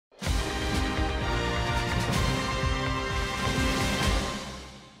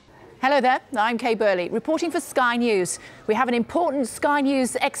Hello there, I'm Kay Burley, reporting for Sky News. We have an important Sky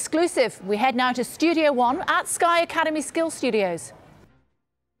News exclusive. We head now to Studio 1 at Sky Academy Skill Studios.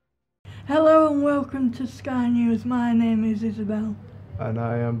 Hello and welcome to Sky News. My name is Isabel. And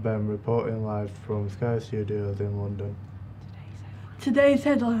I am Ben, reporting live from Sky Studios in London. Today's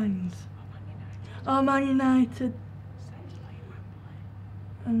headlines are Man United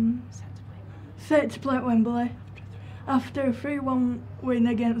set to play at Wembley after a 3-1 win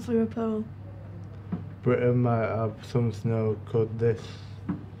against Liverpool. Britain might have some snow. Could this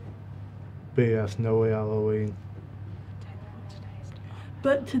be a snowy Halloween?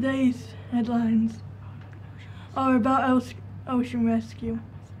 But today's headlines are about ocean rescue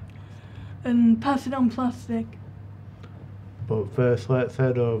and passing on plastic. But first, let's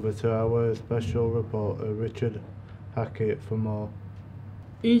head over to our special reporter Richard Hackett for more.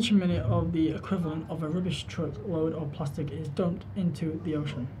 Each minute of the equivalent of a rubbish truck load of plastic is dumped into the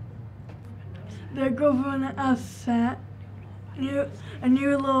ocean. The government has set a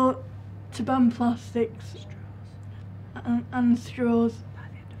new law to ban plastics and straws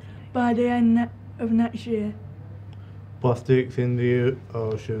by the end of next year. Plastics in the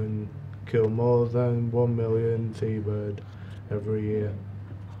ocean kill more than 1 million seabirds every year.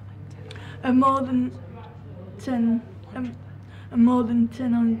 And more than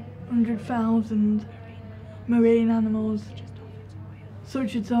 100,000 marine animals,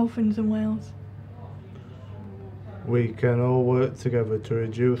 such as dolphins and whales. We can all work together to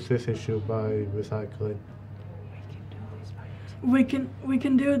reduce this issue by recycling. We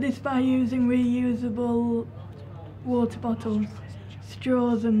can do this by using reusable water bottles,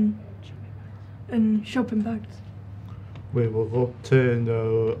 straws and shopping bags. We would love to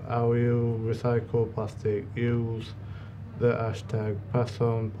know how you recycle plastic. Use the hashtag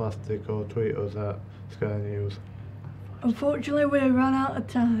 #PassOnPlastic or tweet us at Sky News. Unfortunately, we ran out of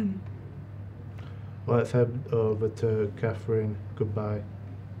time. Let's head over to Catherine. Goodbye.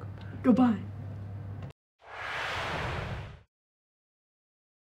 Goodbye.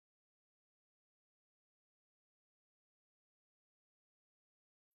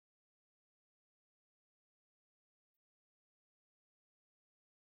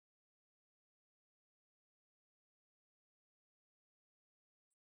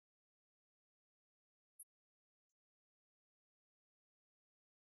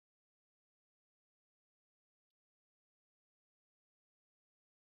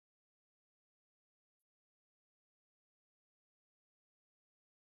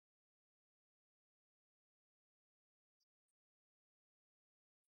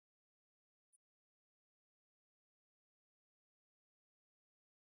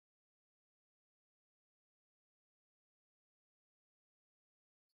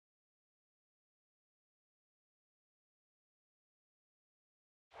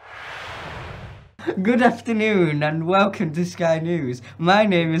 Good afternoon and welcome to Sky News. My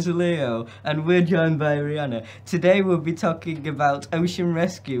name is Leo and we're joined by Rihanna. Today we'll be talking about ocean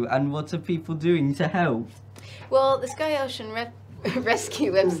rescue and what are people doing to help. Well, the Sky Ocean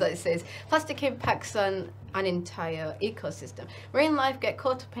Rescue website says plastic impacts on an entire ecosystem. Marine life get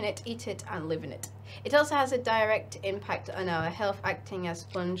caught up in it, eat it and live in it. It also has a direct impact on our health, acting as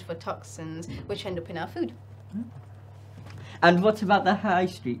sponge for toxins which end up in our food. And what about the high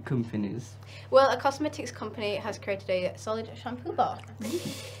street companies? Well, a cosmetics company has created a solid shampoo bar,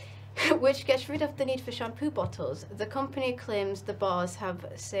 which gets rid of the need for shampoo bottles. The company claims the bars have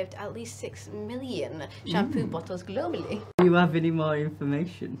saved at least 6 million shampoo bottles globally. Do you have any more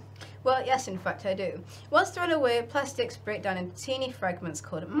information? Well, yes, in fact I do. Once thrown away, plastics break down into teeny fragments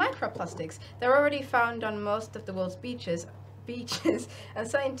called microplastics. They're already found on most of the world's beaches, and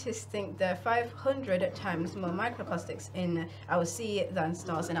scientists think there are 500 times more microplastics in our sea than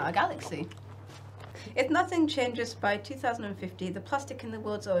stars in our galaxy. If nothing changes by 2050, the plastic in the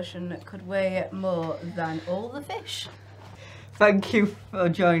world's ocean could weigh more than all the fish. Thank you for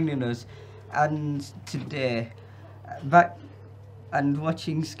joining us and today back and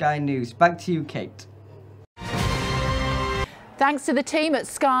watching Sky News. Back to you, Kate. Thanks to the team at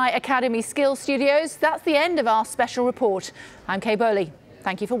Sky Academy Skill Studios. That's the end of our special report. I'm Kay Burley.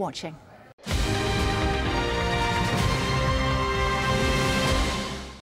 Thank you for watching.